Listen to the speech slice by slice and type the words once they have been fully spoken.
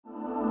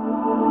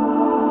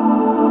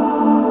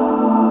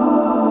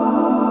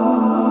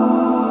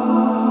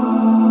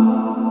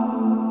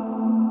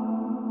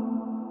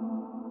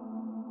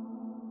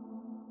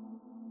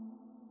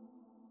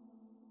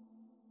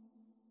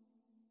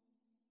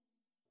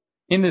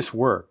In this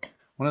work,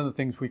 one of the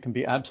things we can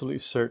be absolutely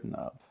certain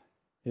of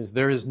is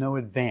there is no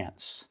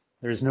advance,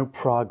 there is no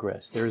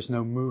progress, there is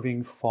no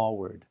moving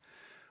forward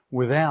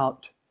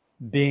without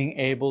being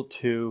able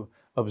to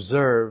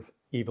observe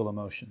evil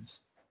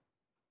emotions.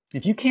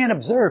 If you can't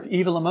observe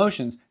evil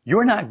emotions,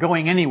 you're not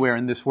going anywhere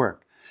in this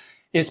work.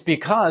 It's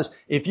because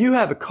if you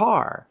have a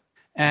car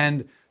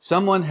and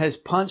someone has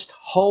punched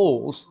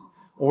holes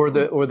or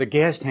the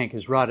gas tank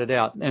is rotted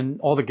out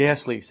and all the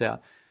gas leaks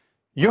out,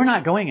 you're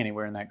not going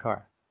anywhere in that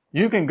car.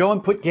 You can go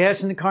and put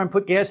gas in the car and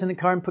put gas in the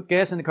car and put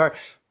gas in the car,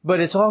 but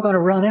it's all going to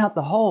run out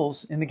the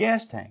holes in the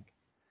gas tank.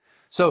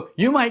 So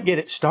you might get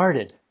it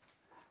started,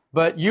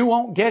 but you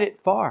won't get it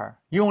far.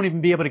 You won't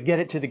even be able to get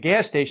it to the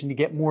gas station to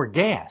get more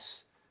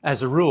gas,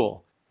 as a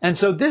rule. And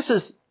so this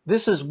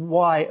is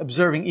why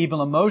observing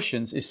evil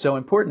emotions is so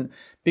important,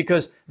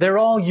 because they're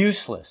all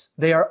useless.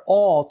 They are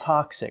all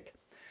toxic.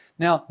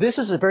 Now, this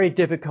is a very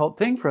difficult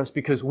thing for us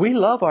because we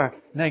love our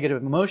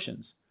negative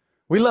emotions.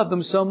 We love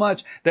them so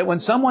much that when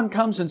someone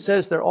comes and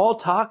says they're all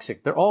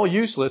toxic, they're all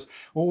useless,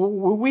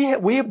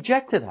 we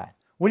object to that.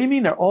 What do you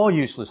mean they're all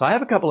useless? I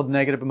have a couple of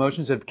negative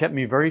emotions that have kept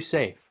me very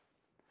safe.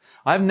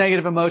 I have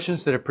negative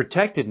emotions that have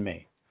protected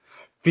me.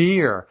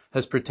 Fear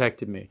has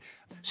protected me.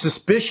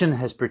 Suspicion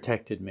has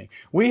protected me.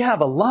 We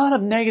have a lot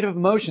of negative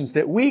emotions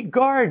that we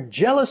guard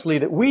jealously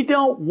that we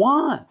don't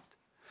want.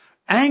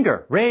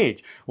 Anger,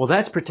 rage. Well,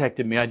 that's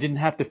protected me. I didn't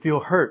have to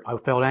feel hurt. I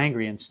felt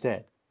angry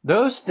instead.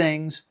 Those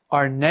things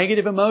are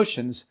negative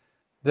emotions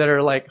that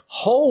are like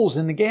holes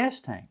in the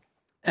gas tank.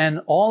 And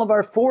all of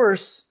our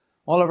force,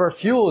 all of our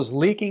fuel is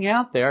leaking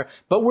out there,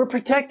 but we're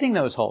protecting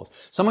those holes.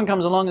 Someone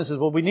comes along and says,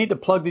 well, we need to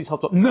plug these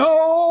holes up.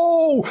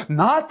 No,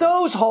 not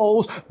those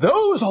holes.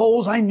 Those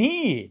holes I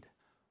need.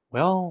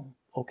 Well,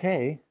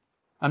 okay.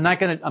 I'm not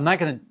going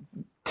to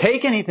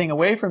take anything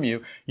away from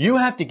you. You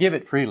have to give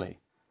it freely.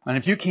 And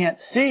if you can't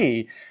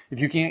see, if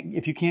you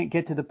can't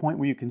get to the point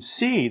where you can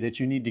see that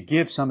you need to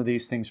give some of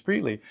these things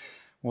freely,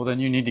 well,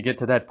 then you need to get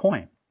to that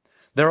point.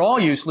 They're all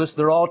useless.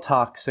 They're all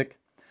toxic.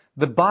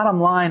 The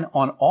bottom line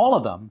on all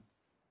of them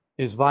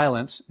is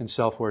violence and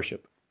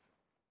self-worship.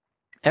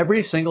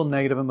 Every single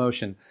negative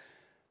emotion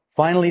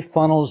finally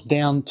funnels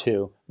down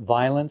to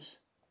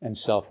violence and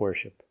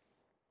self-worship.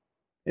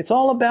 It's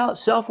all about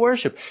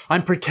self-worship.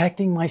 I'm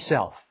protecting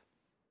myself.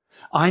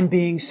 I'm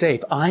being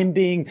safe. I'm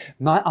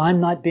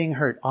not being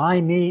hurt.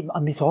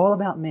 It's all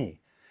about me.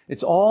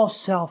 It's all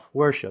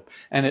self-worship.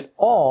 And it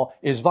all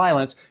is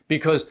violence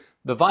because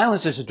the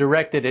violence is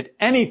directed at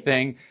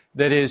anything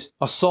that is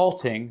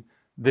assaulting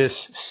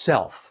this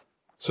self.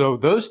 So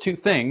those two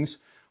things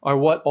are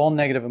what all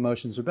negative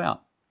emotions are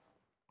about.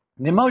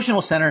 The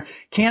emotional center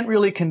can't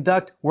really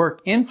conduct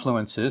work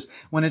influences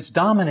when it's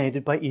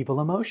dominated by evil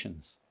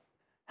emotions.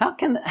 How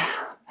can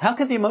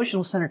the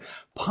emotional center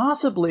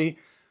possibly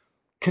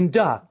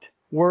conduct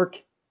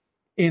work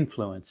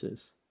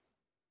influences,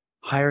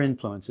 higher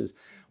influences,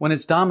 when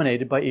it's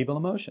dominated by evil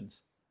emotions?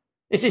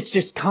 It's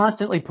just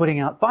constantly putting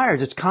out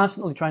fires. It's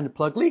constantly trying to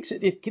plug leaks.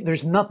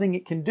 There's nothing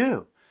it can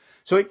do.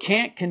 So it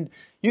can't.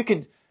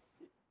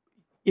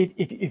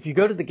 If you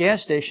go to the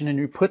gas station and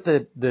you put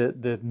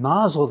the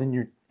nozzle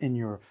in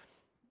your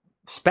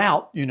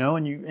spout,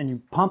 and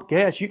you pump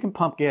gas, you can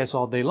pump gas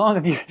all day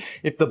long.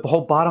 If the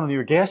whole bottom of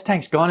your gas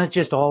tank's gone, it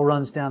just all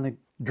runs down the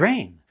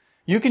drain.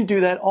 You can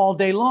do that all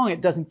day long.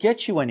 It doesn't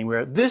get you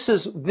anywhere. This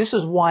is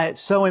why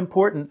it's so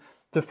important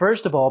to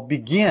first of all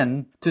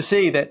begin to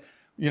see that,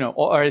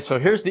 all right, so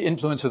here's the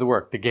influence of the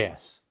work, the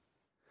gas.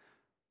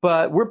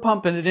 But we're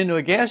pumping it into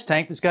a gas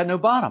tank that's got no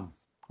bottom,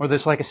 or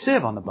there's like a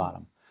sieve on the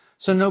bottom.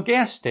 So no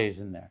gas stays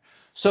in there.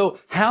 So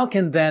how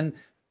can then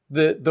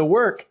the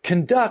work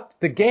conduct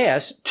the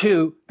gas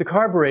to the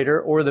carburetor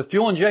or the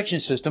fuel injection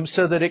system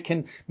so that it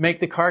can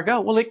make the car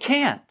go? Well, it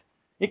can't.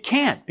 It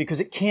can't because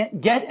it can't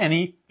get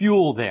any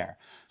fuel there.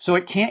 So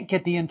it can't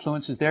get the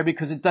influences there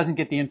because it doesn't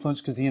get the influence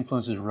because the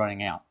influence is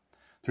running out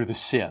through the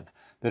sieve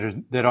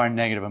that are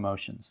negative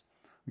emotions.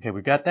 Okay,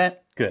 we got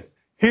that? Good.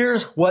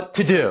 Here's what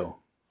to do.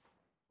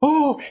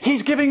 Oh,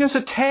 he's giving us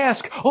a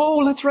task. Oh,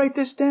 let's write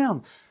this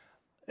down.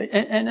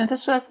 And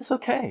that's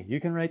okay. You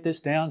can write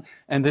this down,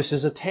 and this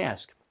is a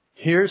task.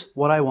 Here's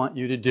what I want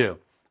you to do.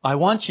 I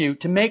want you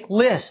to make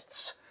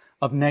lists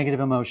of negative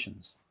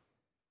emotions.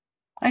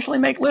 Actually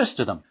make lists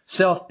of them.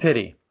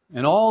 Self-pity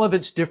and all of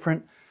its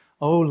different,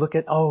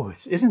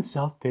 isn't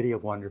self-pity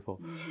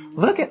wonderful? Mm-hmm.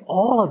 Look at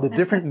all of the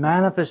different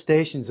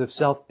manifestations of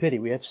self-pity.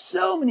 We have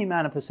so many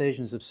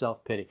manifestations of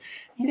self-pity.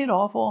 Ain't it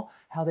awful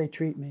how they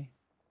treat me?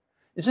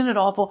 Isn't it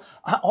awful?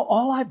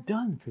 All I've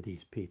done for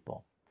these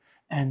people.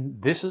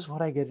 And this is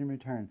what I get in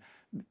return.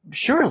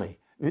 Surely,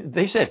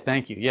 they said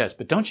thank you, yes,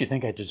 but don't you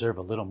think I deserve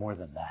a little more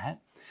than that?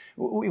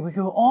 We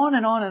go on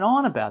and on and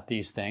on about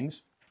these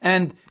things.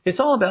 And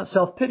it's all about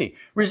self-pity.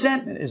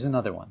 Resentment is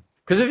another one.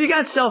 Because if you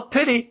got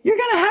self-pity, you're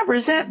going to have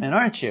resentment,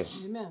 aren't you?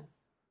 Amen.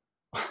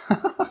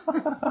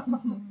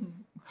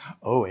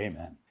 Oh,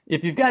 amen.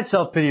 If you've got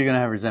self-pity, you're going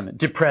to have resentment.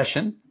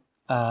 Depression,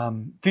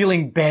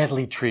 feeling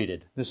badly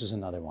treated. This is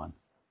another one.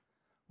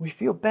 We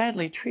feel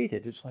badly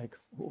treated. It's like,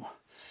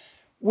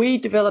 we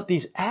develop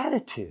these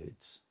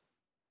attitudes,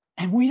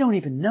 and we don't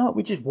even know it.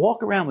 We just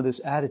walk around with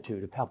this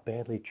attitude of how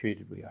badly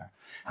treated we are,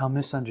 how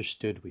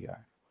misunderstood we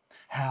are,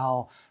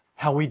 how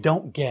we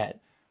don't get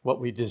what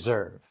we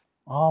deserve,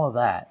 all of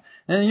that.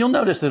 And you'll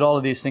notice that all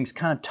of these things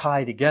kind of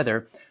tie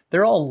together.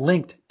 They're all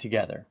linked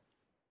together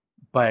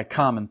by a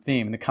common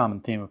theme. And the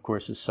common theme, of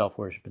course, is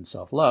self-worship and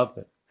self-love,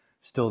 but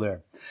still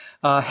there.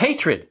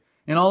 Hatred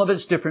in all of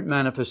its different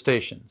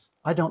manifestations.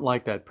 I don't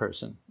like that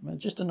person.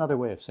 Just another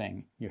way of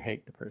saying you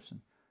hate the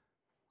person.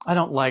 I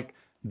don't like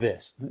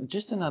this.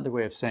 Just another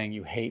way of saying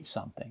you hate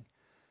something.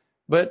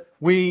 But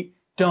we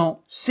don't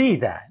see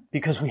that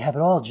because we have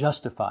it all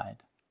justified.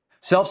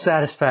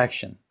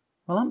 Self-satisfaction.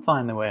 Well, I'm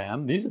fine the way I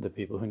am. These are the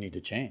people who need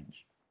to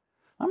change.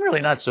 I'm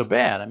really not so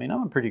bad. I mean,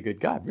 I'm a pretty good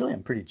guy. Really,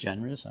 I'm pretty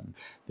generous. I'm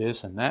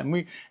this and that.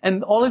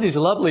 And all of these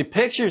lovely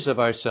pictures of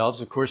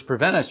ourselves, of course,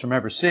 prevent us from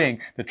ever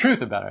seeing the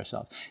truth about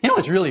ourselves. You know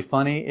what's really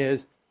funny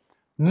is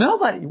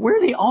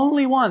we're the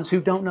only ones who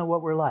don't know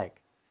what we're like.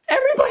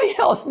 Everybody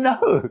else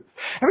knows.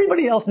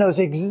 Everybody else knows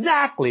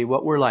exactly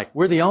what we're like.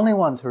 We're the only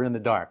ones who are in the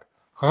dark.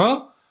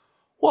 Huh?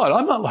 What?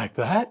 I'm not like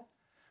that.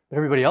 But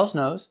everybody else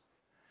knows.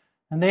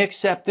 And they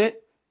accept it.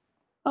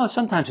 Oh,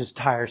 sometimes it's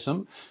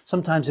tiresome.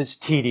 Sometimes it's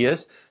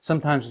tedious.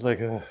 Sometimes it's like,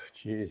 oh,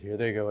 geez, here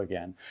they go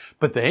again.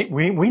 But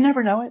we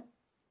never know it.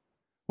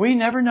 We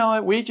never know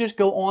it. We just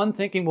go on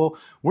thinking, well,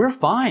 we're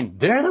fine.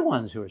 They're the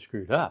ones who are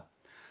screwed up.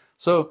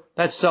 So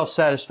that's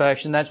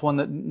self-satisfaction. That's one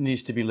that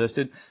needs to be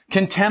listed.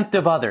 Contempt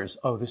of others.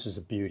 Oh, this is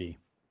a beauty.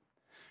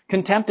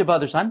 Contempt of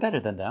others. I'm better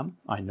than them.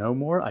 I know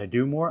more. I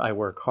do more. I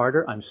work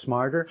harder. I'm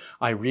smarter.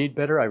 I read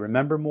better. I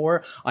remember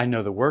more. I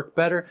know the work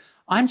better.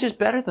 I'm just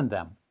better than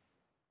them.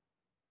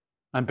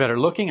 I'm better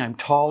looking, I'm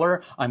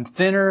taller, I'm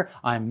thinner,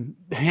 I'm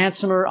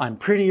handsomer, I'm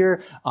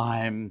prettier,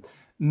 I'm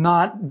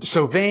not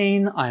so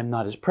vain, I'm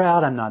not as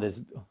proud, I'm not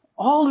as...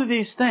 All of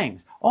these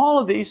things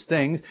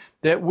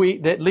that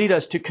lead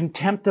us to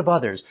contempt of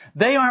others.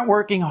 They aren't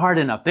working hard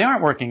enough. They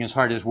aren't working as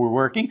hard as we're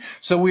working,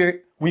 so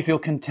we feel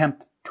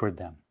contempt toward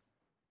them.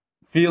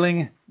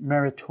 Feeling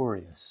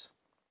meritorious.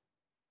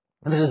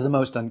 This is the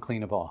most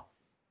unclean of all.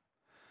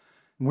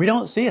 We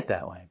don't see it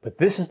that way, but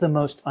this is the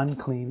most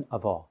unclean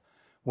of all.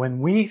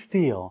 When we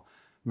feel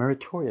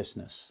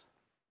meritoriousness,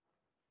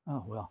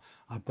 oh, well,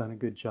 I've done a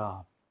good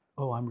job.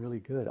 Oh, I'm really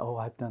good. Oh,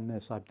 I've done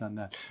this, I've done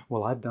that.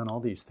 Well, I've done all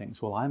these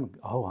things. Well,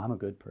 I'm a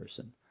good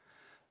person.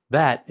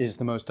 That is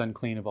the most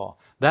unclean of all.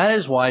 That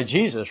is why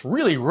Jesus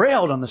really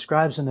railed on the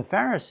scribes and the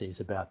Pharisees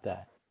about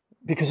that.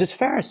 Because it's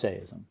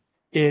Pharisaism.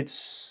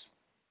 It's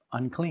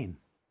unclean.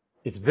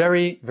 It's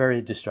very,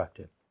 very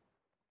destructive.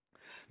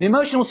 The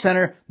emotional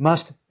center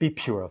must be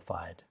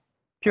purified.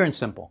 Pure and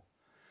simple.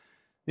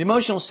 The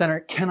emotional center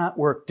cannot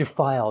work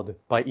defiled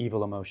by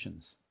evil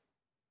emotions.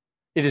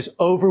 It is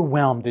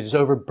overwhelmed, it is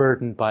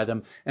overburdened by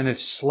them, and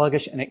it's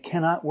sluggish, and it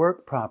cannot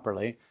work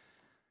properly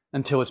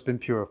until it's been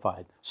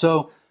purified.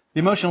 So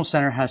the emotional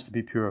center has to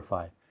be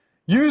purified.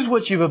 Use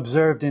what you've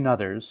observed in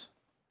others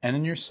and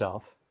in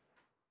yourself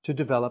to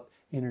develop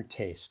inner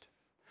taste.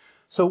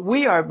 So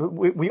we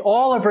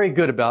all are very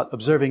good about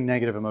observing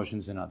negative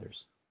emotions in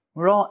others.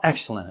 We're all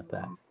excellent at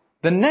that.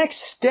 The next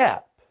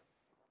step,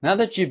 now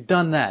that you've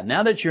done that,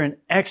 now that you're an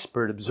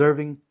expert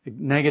observing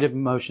negative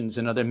emotions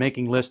in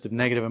making lists of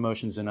negative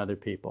emotions in other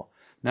people,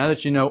 now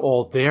that you know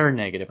all their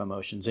negative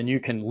emotions and you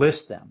can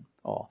list them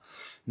all,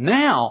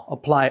 now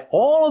apply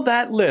all of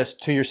that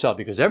list to yourself,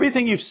 because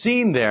everything you've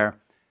seen there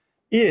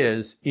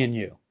is in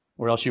you,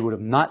 or else you would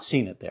have not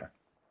seen it there.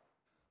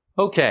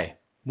 Okay,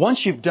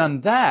 once you've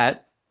done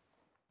that,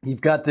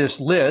 you've got this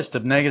list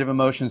of negative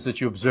emotions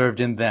that you observed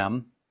in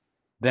them,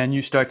 then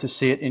you start to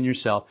see it in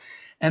yourself.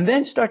 And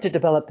then start to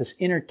develop this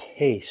inner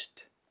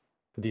taste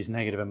for these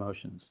negative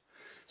emotions.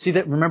 See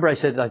that? Remember I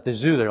said like the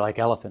zoo, they're like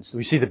elephants.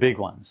 We see the big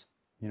ones,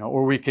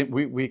 or we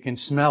can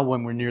smell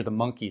when we're near the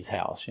monkey's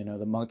house,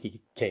 the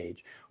monkey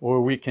cage,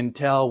 or we can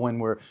tell when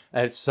we're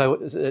at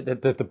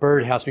the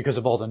bird house because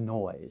of all the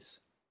noise.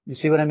 You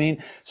see what I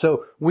mean?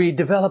 So we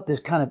develop this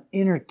kind of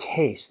inner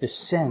taste, this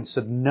sense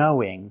of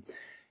knowing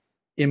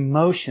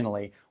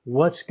emotionally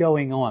what's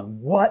going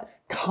on, what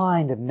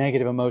kind of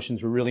negative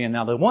emotions we're really in.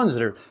 Now, the ones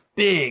that are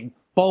big,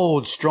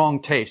 bold,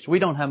 strong taste, we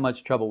don't have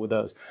much trouble with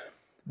those.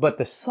 But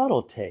the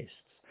subtle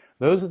tastes,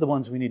 those are the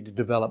ones we need to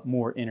develop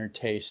more inner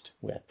taste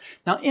with.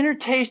 Now, inner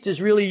taste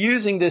is really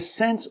using this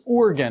sense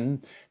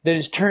organ that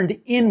is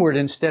turned inward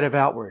instead of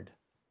outward.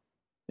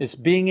 It's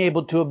being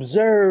able to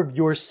observe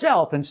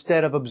yourself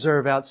instead of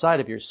observe outside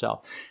of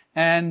yourself.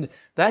 And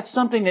that's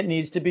something that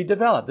needs to be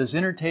developed. This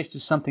inner taste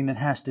is something that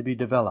has to be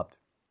developed.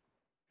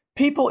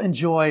 People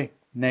enjoy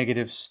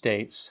negative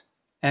states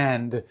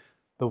and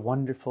the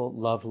wonderful,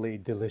 lovely,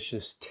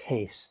 delicious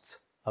tastes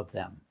of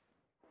them.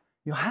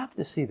 You'll have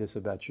to see this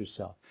about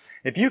yourself.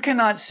 If you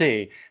cannot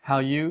see how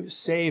you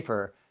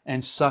savor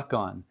and suck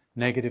on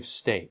negative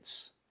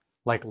states,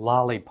 like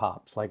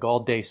lollipops, like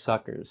all-day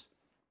suckers,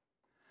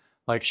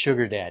 like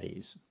sugar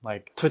daddies,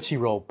 like Tootsie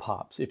Roll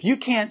Pops, if you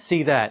can't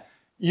see that,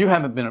 you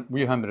haven't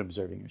been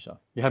observing yourself.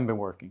 You haven't been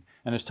working,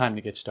 and it's time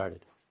to get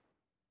started.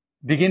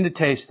 Begin to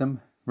taste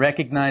them.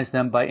 recognize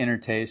them by inner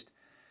taste,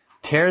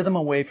 tear them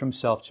away from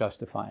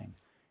self-justifying.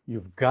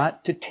 You've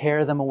got to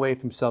tear them away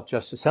from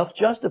self-justifying.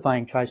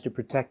 Self-justifying tries to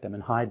protect them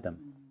and hide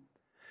them.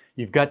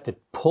 You've got to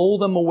pull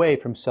them away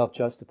from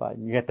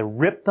self-justifying. You have to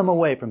rip them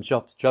away from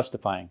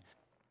self-justifying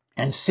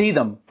and see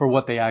them for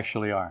what they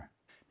actually are.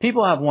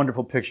 People have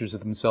wonderful pictures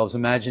of themselves,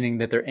 imagining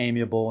that they're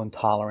amiable and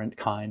tolerant,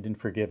 kind and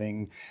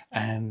forgiving,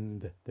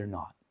 and they're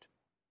not.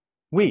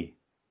 We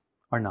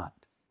are not.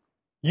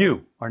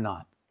 You are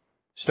not.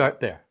 Start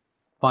there.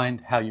 Find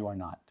how you are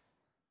not.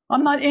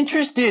 I'm not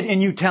interested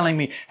in you telling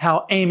me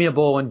how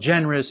amiable and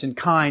generous and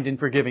kind and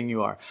forgiving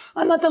you are.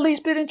 I'm not the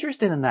least bit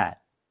interested in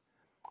that.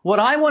 What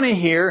I want to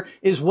hear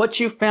is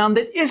what you found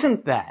that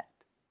isn't that.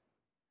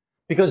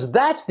 Because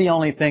that's the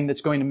only thing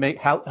that's going to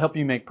help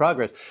you make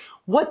progress.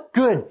 What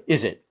good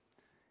is it?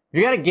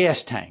 You got a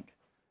gas tank,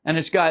 and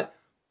it's got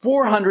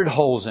 400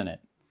 holes in it.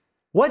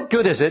 What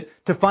good is it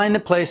to find the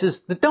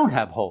places that don't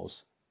have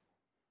holes?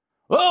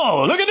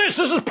 Oh, look at this.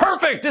 This is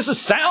perfect. This is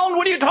sound.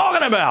 What are you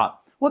talking about?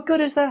 What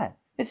good is that?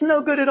 It's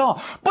no good at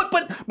all.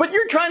 But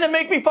you're trying to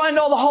make me find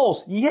all the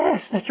holes.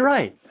 Yes, that's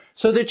right.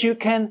 So that you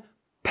can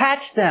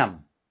patch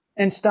them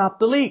and stop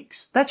the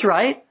leaks. That's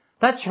right.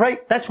 That's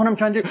right. That's what I'm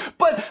trying to do.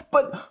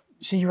 But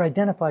see, you're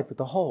identified with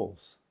the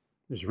holes.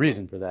 There's a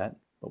reason for that,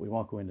 but we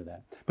won't go into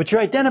that. But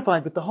you're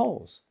identified with the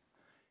holes.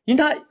 You're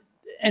not,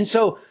 and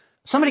so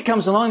somebody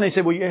comes along and they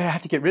say, well, you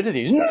have to get rid of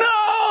these.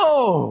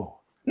 No!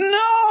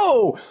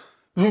 No!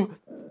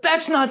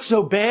 That's not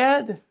so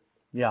bad.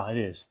 Yeah, it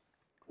is.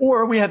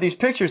 Or we have these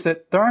pictures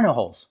that there are no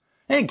holes.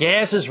 Hey,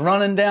 gas is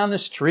running down the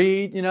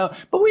street,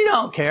 but we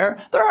don't care.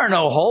 There are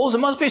no holes. It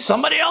must be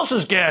somebody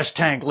else's gas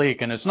tank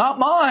leaking. It's not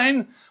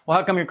mine. Well,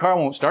 how come your car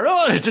won't start?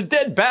 Oh, it's a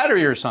dead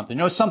battery or something.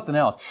 It's something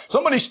else.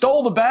 Somebody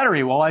stole the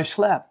battery while I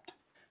slept.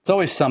 It's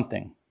always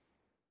something.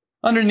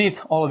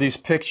 Underneath all of these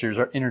pictures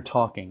are inner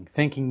talking,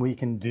 thinking we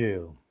can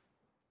do,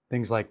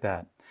 things like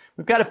that.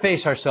 We've got to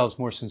face ourselves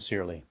more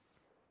sincerely.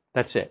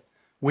 That's it.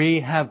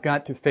 We have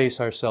got to face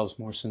ourselves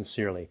more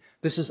sincerely.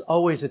 This is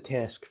always a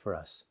task for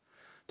us.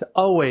 To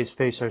always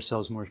face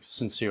ourselves more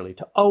sincerely,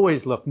 to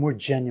always look more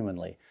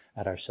genuinely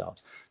at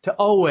ourselves, to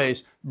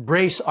always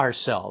brace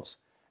ourselves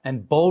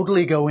and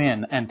boldly go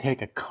in and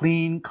take a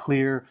clean,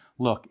 clear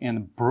look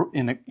in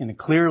a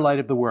clear light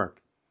of the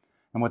work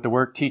and what the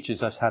work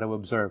teaches us how to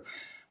observe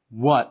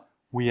what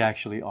we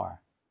actually are.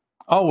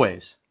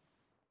 Always.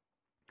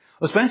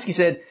 Ouspensky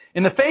said,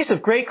 in the face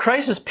of great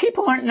crisis,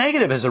 people aren't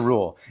negative as a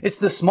rule. It's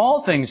the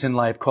small things in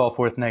life call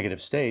forth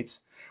negative states.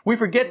 We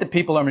forget that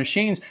people are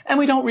machines, and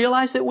we don't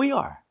realize that we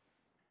are.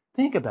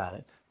 Think about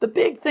it. The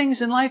big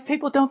things in life,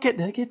 people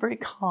they get very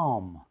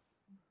calm.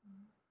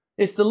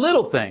 It's the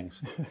little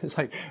things. It's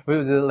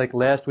like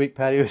last week,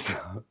 Patty,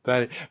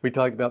 we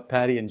talked about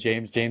Patty and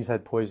James. James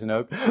had poison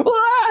oak.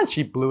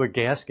 She blew a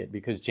gasket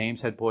because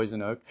James had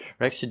poison oak.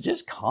 Rex said,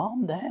 just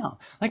calm down.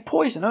 Like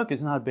poison oak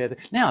is not a bad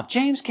thing. Now, if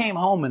James came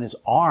home and his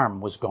arm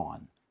was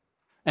gone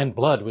and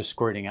blood was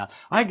squirting out,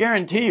 I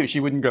guarantee you she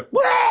wouldn't go,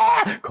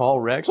 call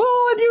Rex.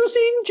 Oh, have you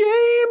seen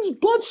James?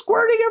 Blood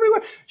squirting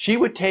everywhere. She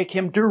would take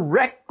him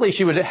directly.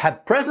 She would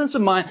have presence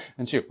of mind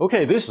and say,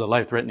 okay, this is a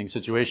life-threatening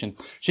situation.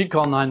 She'd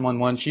call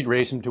 911. She'd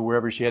race him to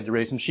wherever she had to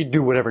race him. She'd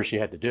do whatever she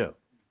had to do.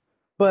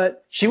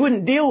 But she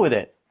wouldn't deal with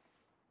it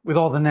with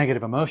all the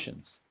negative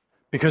emotions.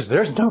 Because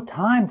there's no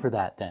time for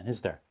that then,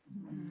 is there?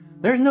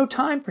 There's no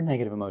time for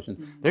negative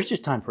emotions. There's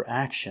just time for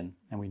action,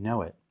 and we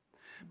know it.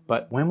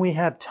 But when we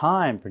have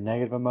time for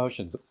negative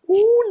emotions,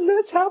 ooh,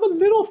 let's have a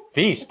little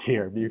feast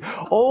here.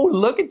 Oh,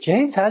 look at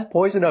James has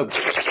poison oak.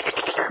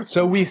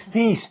 So we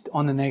feast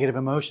on the negative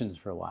emotions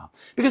for a while.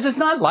 Because it's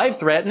not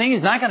life-threatening.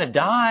 He's not going to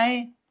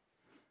die.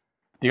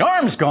 The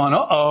arm's gone.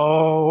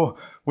 Uh-oh.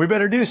 We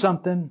better do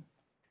something.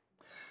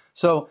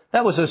 So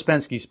that was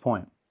Ouspensky's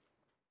point.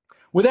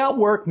 Without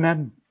work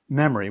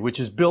memory, which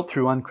is built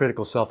through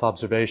uncritical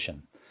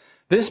self-observation,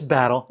 this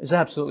battle is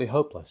absolutely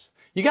hopeless.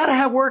 You got to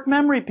have work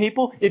memory,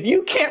 people. If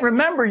you can't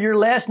remember your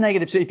last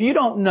negative, if you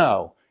don't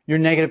know your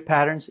negative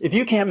patterns, if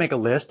you can't make a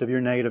list of your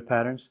negative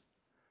patterns,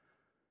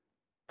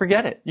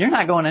 forget it. You're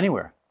not going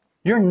anywhere.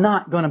 You're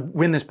not going to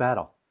win this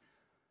battle.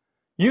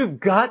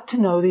 You've got to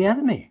know the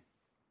enemy.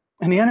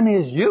 And the enemy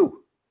is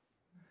you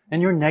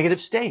and your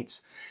negative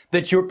states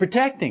that you're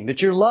protecting,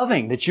 that you're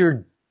loving, that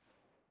you're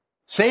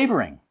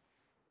savoring.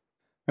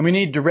 And we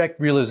need direct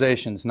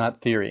realizations,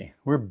 not theory.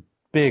 We're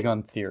big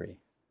on theory.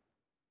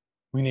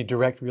 We need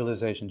direct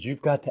realizations.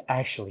 You've got to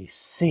actually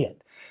see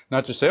it.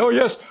 Not just say, oh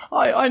yes,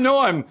 I know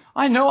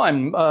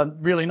I'm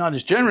really not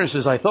as generous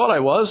as I thought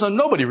I was, and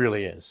nobody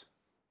really is.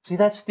 See,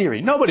 that's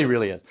theory. Nobody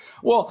really is.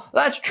 Well,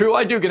 that's true,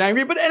 I do get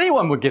angry, but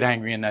anyone would get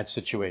angry in that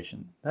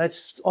situation.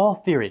 That's all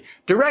theory.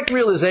 Direct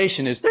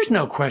realization is, there's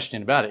no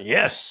question about it.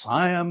 Yes,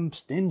 I am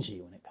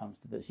stingy when it comes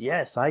to this.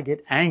 Yes, I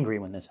get angry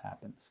when this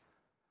happens.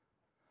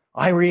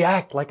 I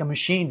react like a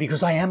machine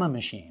because I am a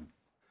machine.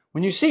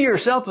 When you see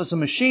yourself as a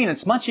machine,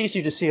 it's much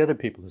easier to see other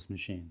people as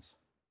machines.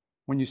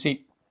 When you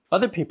see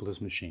other people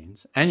as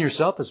machines and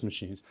yourself as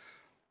machines,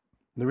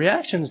 the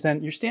reactions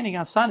then, you're standing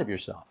outside of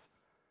yourself.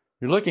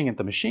 You're looking at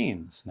the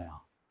machines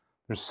now.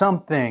 There's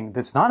something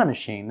that's not a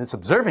machine that's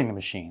observing the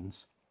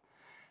machines.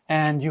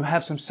 And you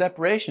have some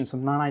separation,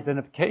 some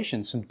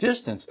non-identification, some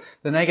distance.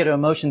 The negative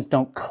emotions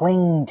don't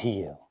cling to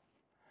you.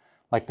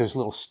 Like those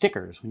little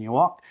stickers. When you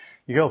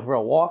go for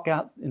a walk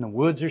out in the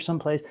woods or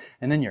someplace,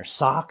 and then your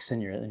socks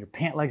and your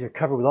pant legs are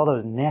covered with all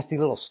those nasty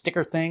little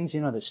sticker things,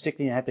 that stick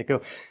to you, have to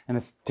go, and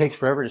it takes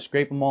forever to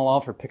scrape them all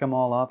off or pick them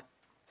all off.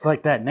 It's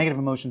like that. Negative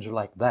emotions are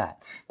like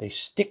that. They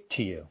stick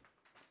to you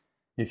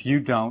if you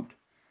don't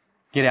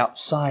get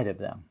outside of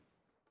them.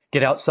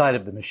 Get outside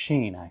of the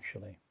machine,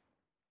 actually.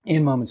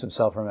 In moments of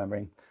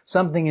self-remembering,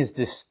 something is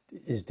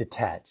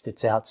detached.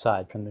 It's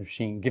outside from the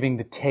machine, giving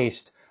the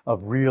taste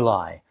of real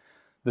I,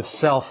 the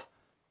self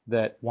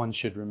that one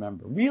should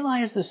remember. Real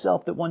I is the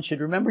self that one should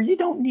remember. You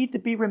don't need to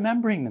be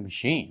remembering the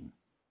machine.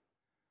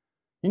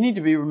 You need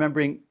to be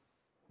remembering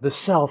the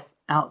self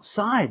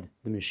outside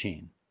the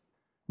machine.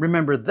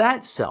 Remember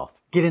that self.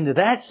 Get into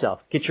that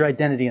self. Get your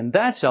identity in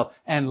that self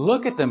and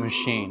look at the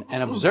machine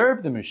and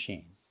observe the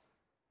machine.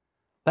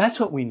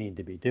 That's what we need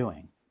to be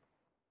doing.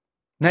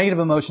 Negative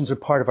emotions are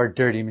part of our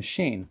dirty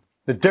machine.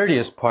 The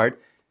dirtiest part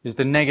is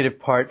the negative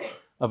part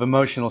of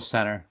emotional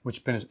center,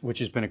 which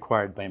has been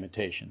acquired by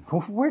imitation.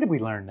 Where did we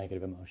learn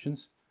negative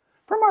emotions?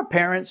 From our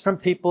parents, from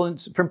people,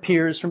 from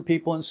peers, from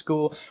people in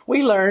school.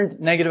 We learned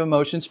negative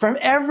emotions from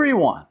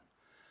everyone.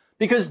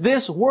 Because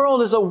this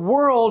world is a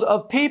world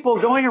of people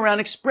going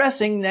around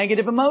expressing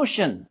negative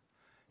emotion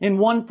in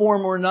one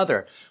form or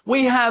another.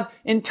 We have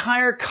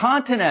entire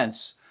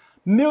continents,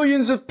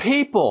 millions of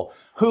people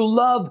who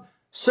love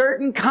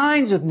certain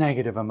kinds of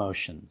negative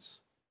emotions.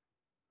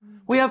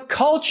 We have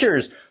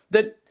cultures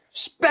that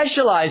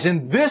specialize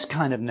in this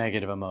kind of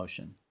negative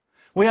emotion.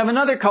 We have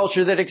another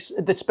culture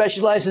that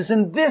specializes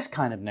in this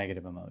kind of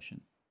negative emotion.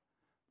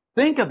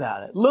 Think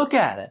about it. Look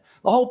at it.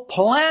 The whole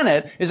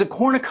planet is a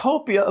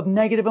cornucopia of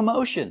negative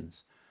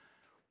emotions.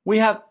 We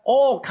have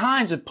all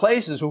kinds of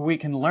places where we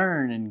can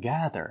learn and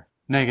gather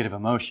negative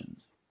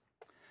emotions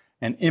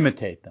and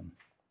imitate them.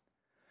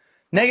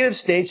 Negative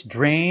states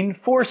drain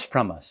force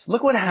from us.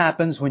 Look what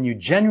happens when you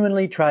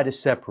genuinely try to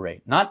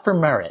separate. Not for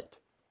merit.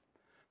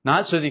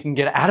 Not so that you can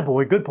get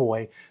attaboy, good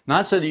boy.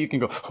 Not so that you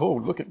can go, oh,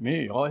 look at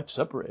me, I've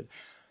separated.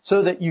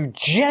 So that you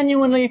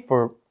genuinely,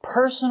 for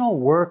personal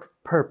work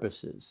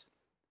purposes,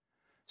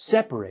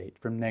 separate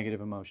from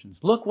negative emotions.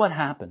 Look what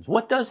happens.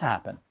 What does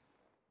happen?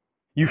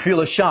 You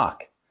feel a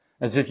shock,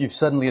 as if you've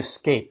suddenly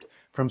escaped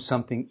from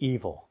something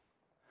evil.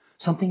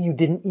 Something you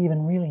didn't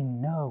even really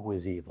know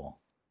was evil.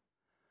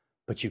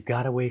 But you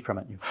got away from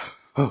it.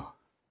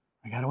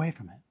 I got away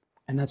from it.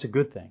 And that's a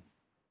good thing.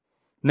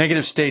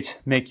 Negative states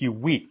make you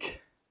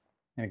weak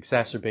and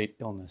exacerbate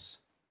illness.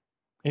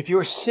 If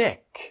you're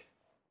sick,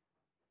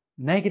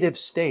 negative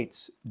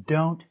states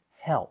don't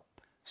help.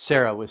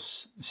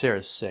 Sarah's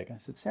sick. I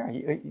said, Sarah,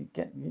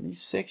 you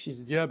sick? She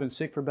said, yeah, I've been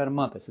sick for about a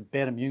month. I said,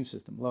 bad immune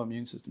system, low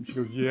immune system. She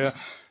goes, yeah,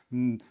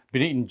 been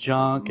eating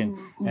junk and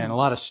a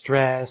lot of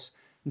stress.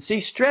 And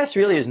see, stress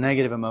really is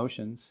negative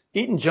emotions.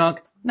 Eating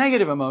junk,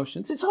 negative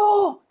emotions. It's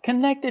all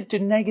connected to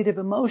negative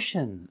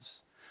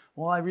emotions.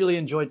 Well, I really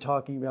enjoyed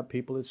talking about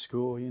people at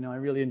school. I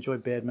really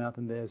enjoyed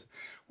bad-mouthing this.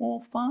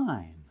 Well,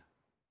 fine.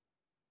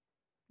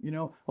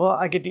 Well,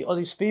 I get all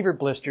these fever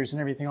blisters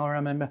and everything all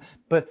around my mouth,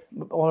 but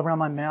all around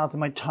my mouth and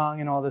my tongue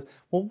and all this.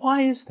 Well,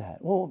 why is that?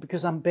 Well,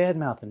 because I'm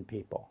bad-mouthing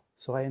people.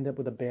 So I end up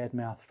with a bad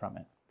mouth from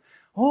it.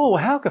 Oh,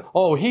 how come?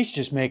 Oh, he's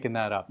just making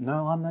that up.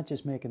 No, I'm not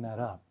just making that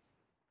up.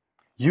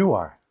 You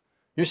are.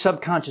 Your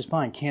subconscious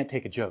mind can't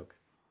take a joke.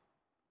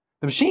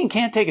 The machine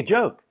can't take a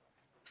joke.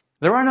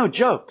 There are no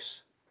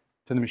jokes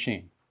to the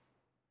machine.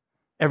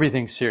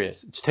 Everything's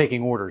serious. It's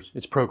taking orders.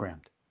 It's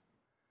programmed.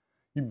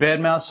 You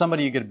badmouth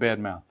somebody, you get a bad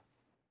mouth.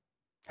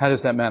 How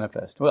does that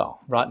manifest?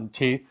 Well, rotten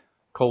teeth,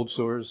 cold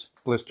sores,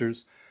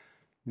 blisters,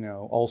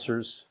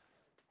 ulcers,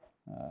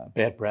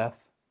 bad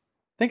breath.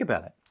 Think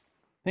about it.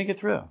 Think it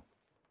through.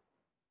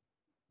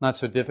 Not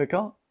so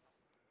difficult.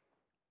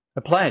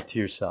 Apply it to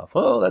yourself.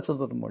 Oh, that's a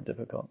little more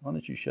difficult. Why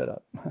don't you shut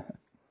up?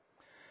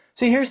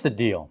 See, here's the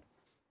deal.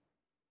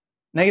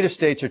 Negative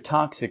states are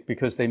toxic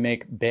because they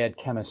make bad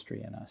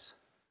chemistry in us.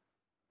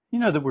 You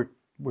know that we're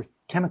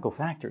chemical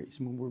factories.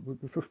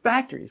 We're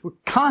factories.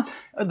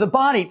 The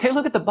body, take a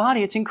look at the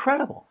body. It's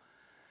incredible.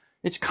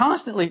 It's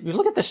constantly, you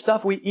look at the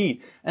stuff we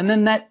eat, and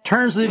then that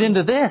turns it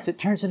into this. It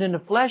turns it into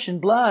flesh and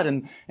blood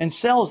and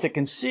cells that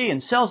can see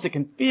and cells that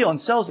can feel and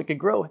cells that can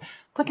grow.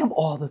 Look at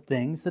all the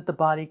things that the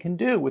body can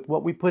do with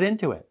what we put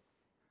into it.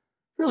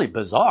 Really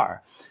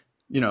bizarre.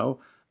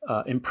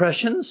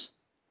 Impressions,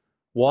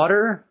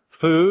 water,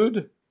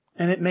 food,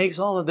 and it makes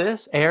all of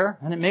this, air,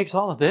 and it makes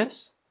all of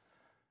this.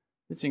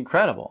 It's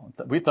incredible.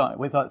 We thought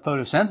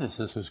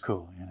photosynthesis was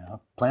cool.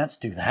 Plants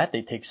do that.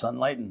 They take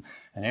sunlight and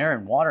air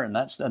and water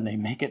and they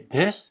make it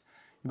this.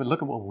 But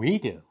look at what we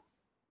do.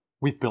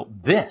 We've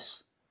built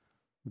this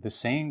with the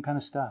same kind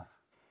of stuff.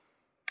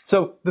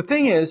 So the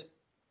thing is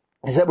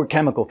that we're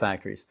chemical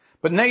factories.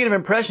 But negative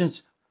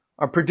impressions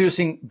are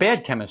producing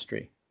bad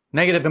chemistry.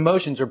 Negative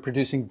emotions are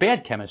producing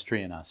bad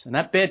chemistry in us. And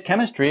that bad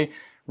chemistry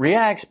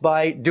reacts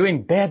by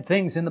doing bad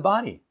things in the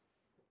body.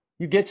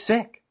 You get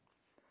sick.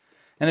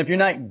 And if you're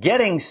not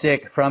getting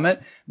sick from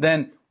it,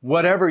 then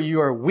whatever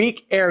your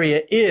weak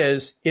area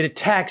is, it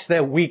attacks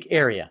that weak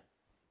area.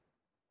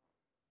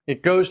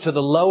 It goes to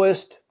the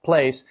lowest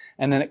place,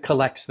 and then it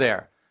collects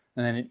there.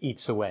 And then it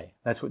eats away.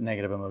 That's what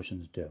negative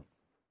emotions do.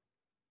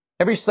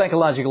 Every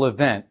psychological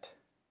event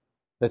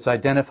that's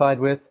identified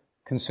with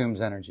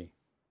consumes energy.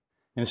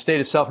 In a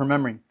state of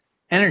self-remembering,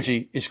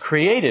 energy is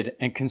created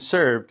and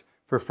conserved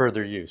for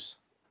further use.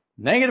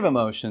 Negative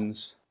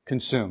emotions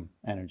consume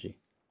energy.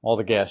 All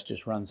the gas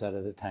just runs out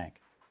of the tank.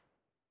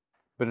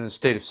 But in a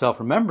state of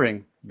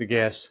self-remembering, the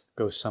gas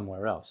goes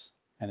somewhere else,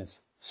 and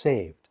it's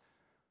saved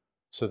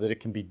so that it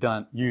can be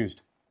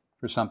used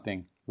for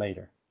something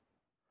later.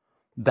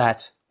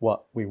 That's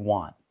what we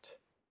want.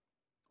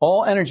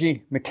 All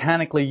energy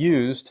mechanically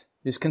used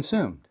is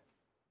consumed.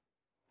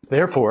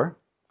 Therefore,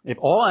 if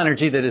all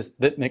energy that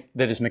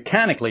is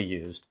mechanically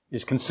used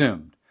is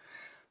consumed,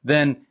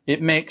 then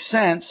it makes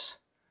sense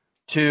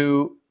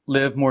to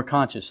live more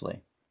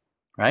consciously,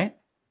 right?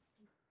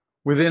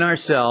 Within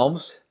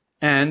ourselves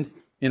and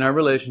in our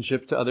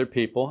relationship to other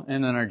people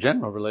and in our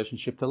general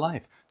relationship to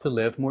life, to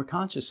live more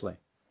consciously,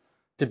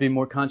 to be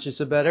more conscious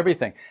about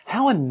everything.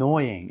 How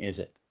annoying is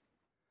it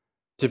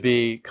to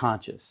be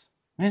conscious?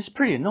 I mean, it's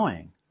pretty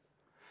annoying.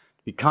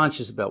 To be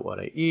conscious about what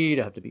I eat,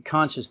 I have to be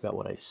conscious about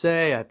what I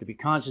say, I have to be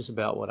conscious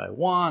about what I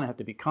want, I have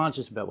to be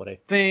conscious about what I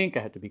think,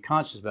 I have to be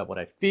conscious about what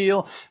I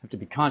feel, I have to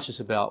be conscious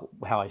about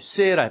how I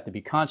sit, I have to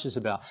be conscious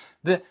about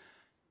the...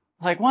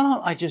 Like, why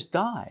don't I just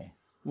die?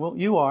 Well,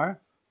 you are.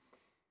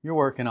 You're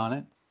working on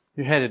it.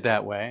 You're headed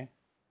that way.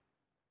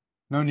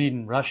 No need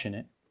in rushing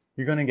it.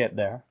 You're going to get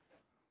there.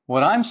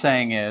 What I'm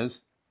saying is,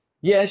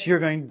 yes, you're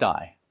going to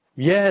die.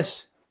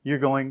 Yes, you're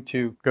going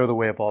to go the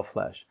way of all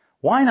flesh.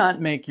 Why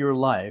not make your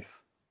life,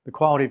 the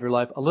quality of your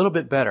life, a little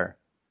bit better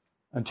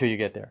until you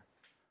get there?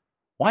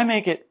 Why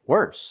make it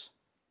worse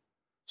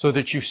so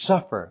that you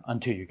suffer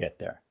until you get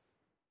there?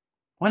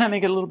 Why not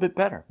make it a little bit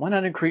better? Why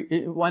not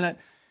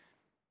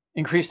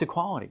increase the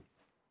quality,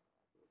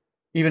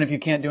 even if you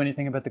can't do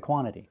anything about the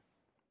quantity?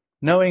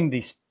 Knowing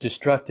these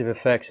destructive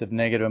effects of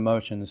negative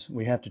emotions,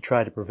 we have to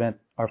try to prevent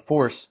our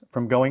force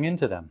from going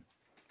into them.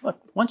 Look,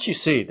 once you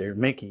see they're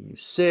making you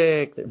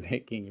sick, they're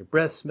making your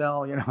breath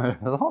smell,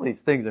 all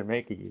these things are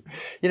making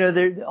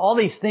you, all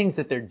these things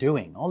that they're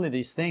doing, all of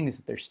these things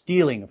that they're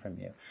stealing from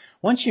you.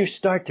 Once you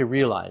start to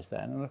realize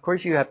that, and of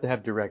course you have to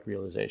have direct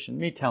realization.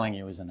 Me telling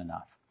you isn't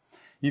enough.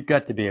 You've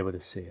got to be able to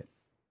see it.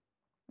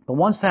 But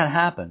once that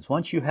happens,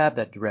 once you have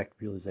that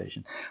direct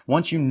realization,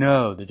 once you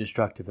know the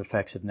destructive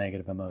effects of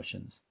negative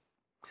emotions,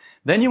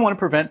 then you want to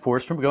prevent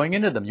force from going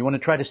into them. You want to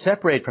try to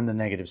separate from the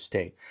negative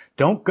state.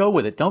 Don't go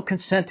with it. Don't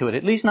consent to it,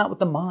 at least not with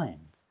the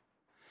mind.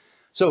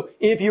 So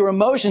if your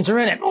emotions are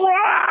in it,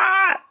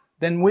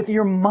 then with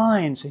your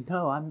mind say,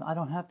 no, I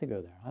don't have to go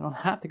there. I don't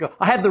have to go.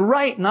 I have the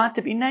right not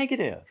to be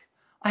negative.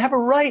 I have a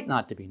right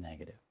not to be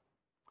negative.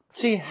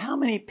 See, how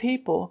many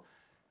people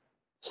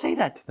say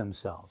that to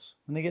themselves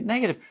when they get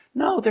negative?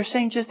 No, they're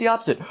saying just the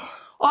opposite.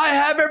 I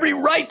have every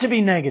right to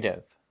be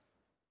negative.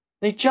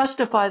 They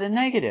justify the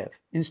negative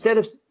instead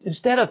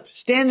of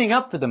standing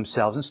up for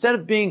themselves, instead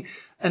of being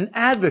an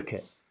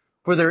advocate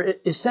for their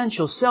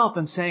essential self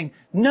and saying,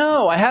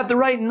 no, I have the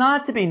right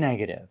not to be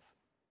negative.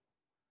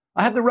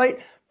 I have the right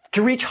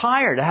to reach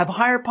higher, to have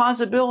higher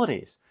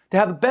possibilities, to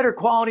have a better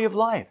quality of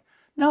life.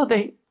 No,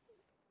 they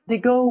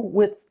go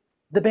with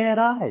the bad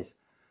eyes.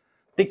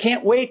 They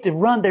can't wait to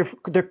run.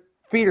 Their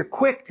feet are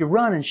quick to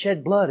run and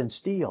shed blood and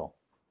steal.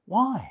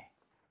 Why?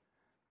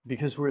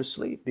 Because we're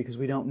asleep, because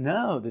we don't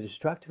know the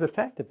destructive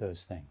effect of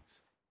those things.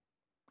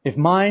 If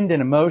mind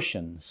and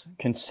emotions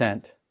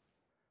consent,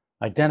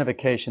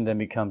 identification then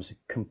becomes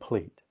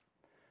complete,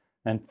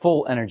 and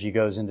full energy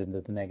goes into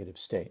the negative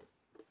state.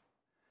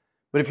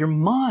 But if your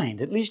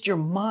mind, at least your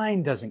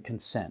mind doesn't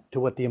consent to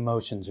what the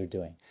emotions are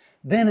doing,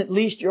 then at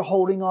least you're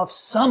holding off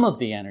some of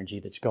the energy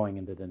that's going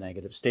into the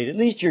negative state. At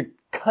least you're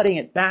cutting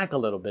it back a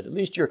little bit. At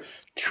least you're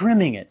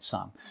trimming it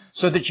some,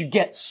 so that you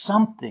get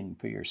something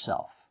for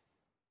yourself.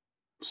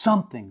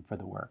 Something for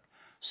the work,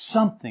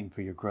 something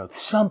for your growth,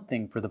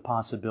 something for the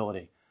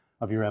possibility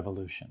of your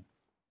evolution.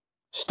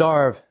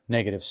 Starve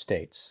negative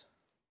states.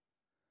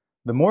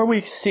 The more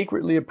we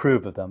secretly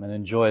approve of them and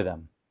enjoy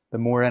them, the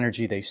more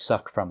energy they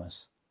suck from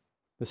us.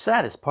 The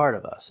saddest part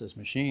of us as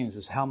machines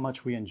is how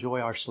much we enjoy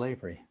our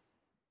slavery.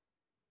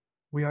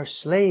 We are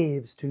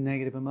slaves to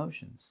negative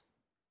emotions.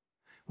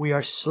 We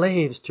are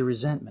slaves to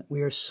resentment.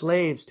 We are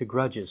slaves to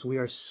grudges. We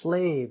are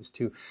slaves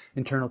to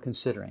internal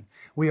considering.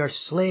 We are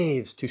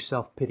slaves to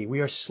self-pity. We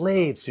are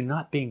slaves to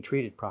not being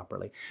treated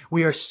properly.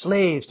 We are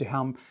slaves to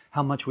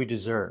how much we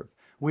deserve.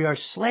 We are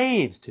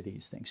slaves to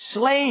these things.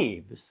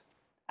 Slaves.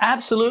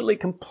 Absolutely,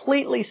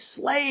 completely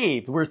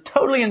slaved. We're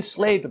totally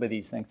enslaved by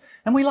these things.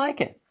 And we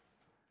like it.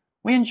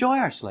 We enjoy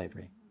our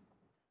slavery.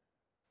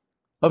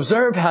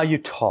 Observe how you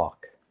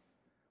talk.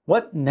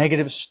 What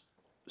negative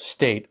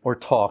state or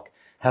talk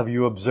have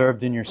you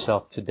observed in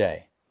yourself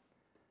today?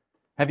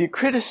 Have you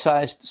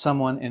criticized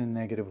someone in a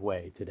negative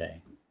way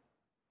today?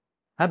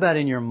 How about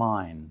in your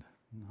mind?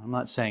 I'm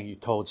not saying you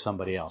told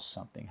somebody else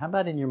something. How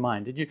about in your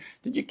mind? Did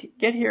you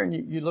get here and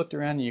you looked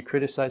around and you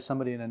criticized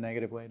somebody in a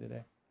negative way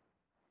today?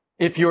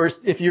 If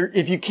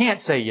you can't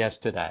say yes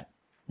to that,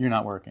 you're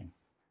not working.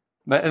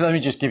 Let me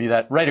just give you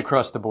that right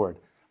across the board.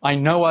 I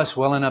know us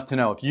well enough to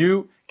know if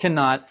you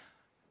cannot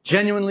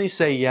genuinely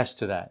say yes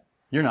to that,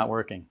 you're not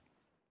working.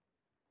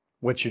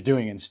 What you're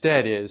doing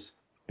instead is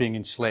being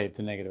enslaved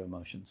to negative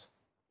emotions.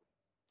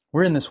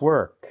 We're in this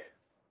work.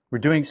 We're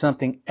doing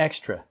something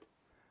extra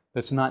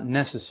that's not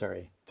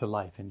necessary to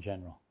life in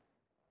general.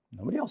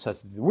 Nobody else has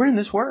to do it. We're in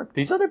this work.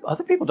 These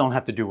other people don't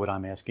have to do what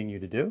I'm asking you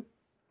to do.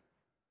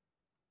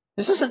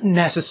 This isn't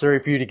necessary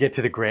for you to get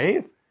to the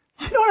grave.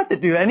 You don't have to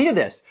do any of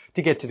this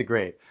to get to the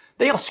grave.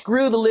 They'll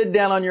screw the lid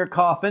down on your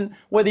coffin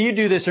whether you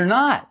do this or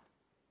not.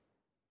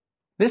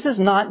 This is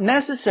not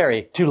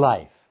necessary to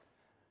life.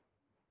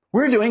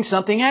 We're doing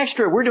something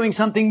extra. We're doing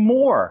something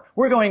more.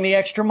 We're going the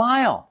extra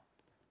mile.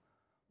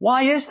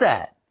 Why is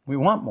that? We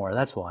want more,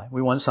 that's why.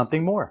 We want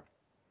something more.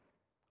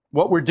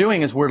 What we're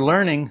doing is we're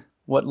learning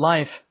what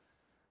life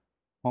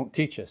won't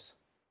teach us.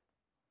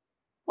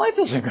 Life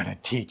isn't going to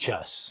teach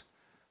us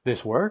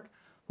this work.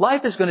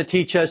 Life is going to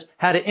teach us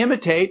how to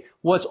imitate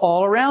what's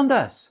all around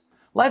us.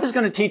 Life is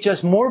going to teach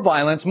us more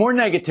violence, more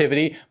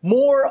negativity,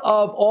 more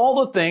of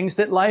all the things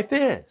that life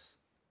is.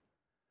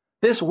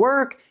 This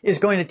work is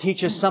going to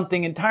teach us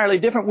something entirely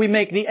different. We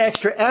make the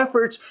extra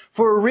efforts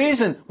for a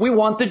reason. We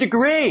want the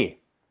degree.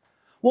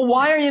 Well,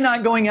 why are you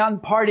not going out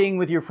and partying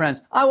with your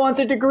friends? I want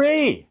the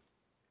degree.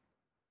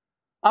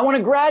 I want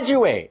to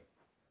graduate.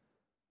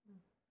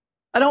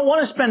 I don't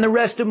want to spend the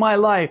rest of my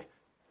life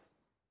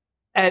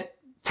at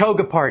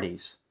toga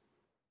parties,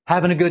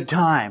 having a good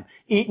time,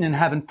 eating and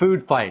having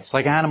food fights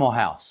like Animal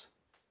House.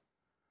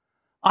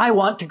 I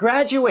want to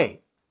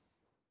graduate.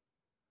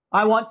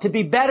 I want to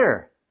be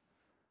better.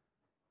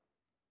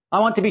 I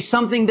want to be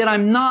something that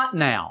I'm not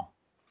now.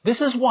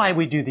 This is why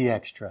we do the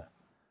extra.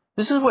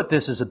 This is what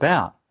this is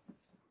about.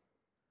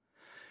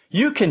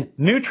 You can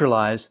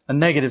neutralize a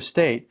negative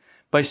state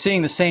by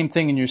seeing the same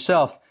thing in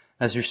yourself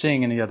as you're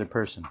seeing in the other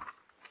person.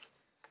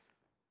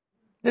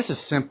 This is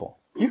simple.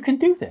 You can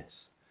do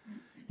this.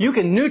 You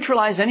can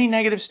neutralize any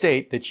negative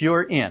state that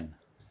you're in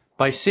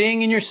by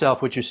seeing in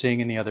yourself what you're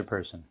seeing in the other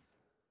person.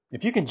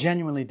 If you can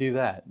genuinely do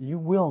that, you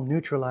will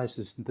neutralize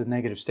the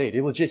negative state.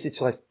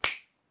 It's like,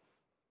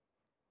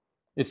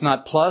 it's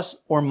not plus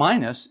or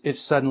minus, it's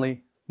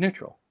suddenly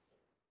neutral,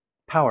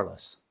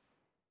 powerless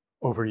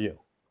over you.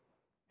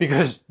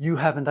 Because you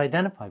haven't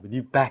identified with it,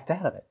 you've backed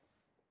out of it.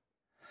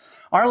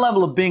 Our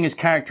level of being is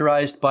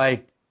characterized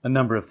by a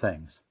number of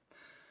things.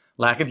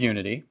 Lack of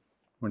unity,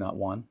 we're not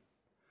one.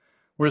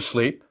 We're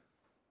asleep.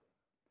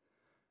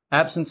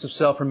 Absence of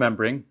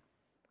self-remembering,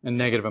 and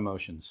negative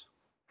emotions.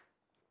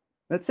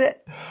 That's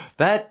it.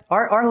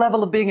 Our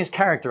level of being is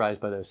characterized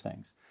by those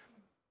things.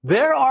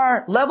 There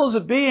are levels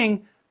of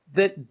being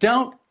that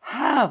don't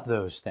have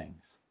those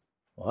things.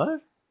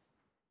 What?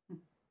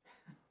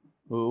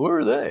 Well, where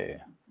are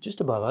they? Just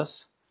above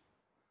us.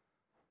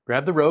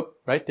 Grab the rope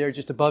right there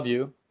just above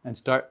you and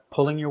start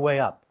pulling your way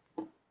up.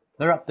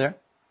 They're up there,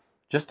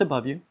 just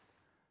above you.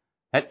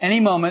 At any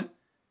moment,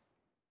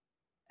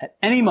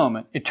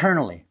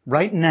 eternally,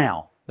 right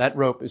now, that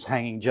rope is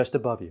hanging just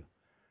above you.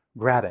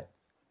 Grab it.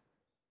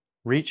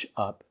 Reach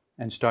up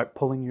and start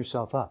pulling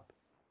yourself up.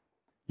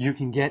 You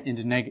can get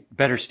into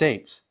better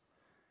states.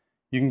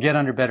 You can get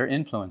under better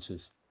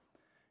influences.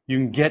 You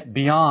can get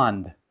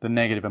beyond the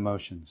negative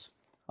emotions.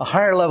 A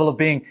higher level of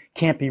being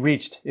can't be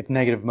reached if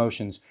negative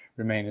emotions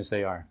remain as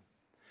they are.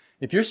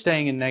 If you're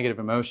staying in negative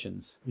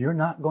emotions, you're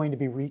not going to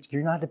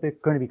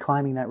be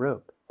climbing that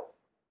rope.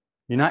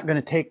 You're not going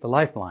to take the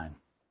lifeline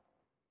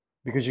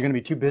because you're going to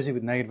be too busy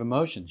with negative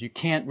emotions. You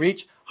can't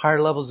reach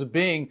higher levels of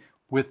being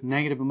with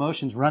negative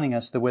emotions running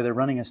us the way they're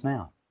running us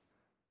now.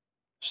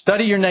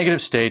 Study your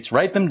negative states,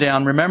 write them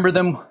down, remember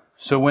them,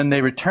 so when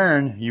they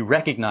return, you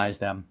recognize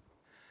them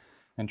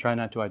and try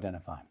not to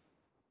identify.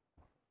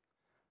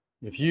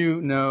 If you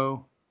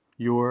know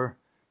your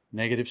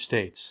negative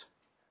states,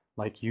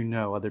 like you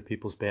know other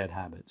people's bad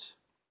habits,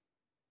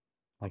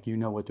 like you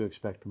know what to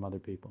expect from other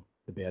people,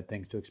 the bad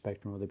things to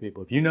expect from other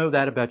people, if you know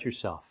that about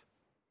yourself,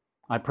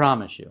 I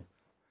promise you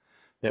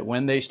that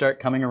when they start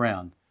coming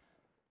around,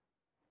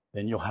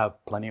 then you'll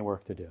have plenty of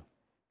work to do.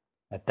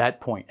 At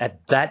that point,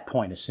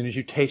 as soon as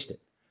you taste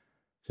it,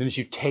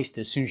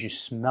 as soon as you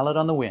smell it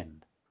on the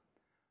wind,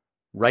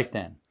 right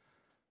then,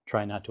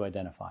 try not to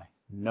identify.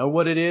 Know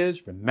what it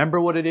is, remember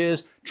what it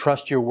is,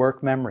 trust your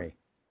work memory.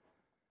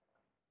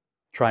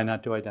 Try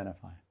not to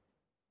identify.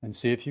 And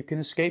see if you can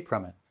escape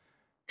from it.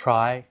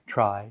 Try,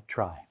 try,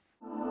 try.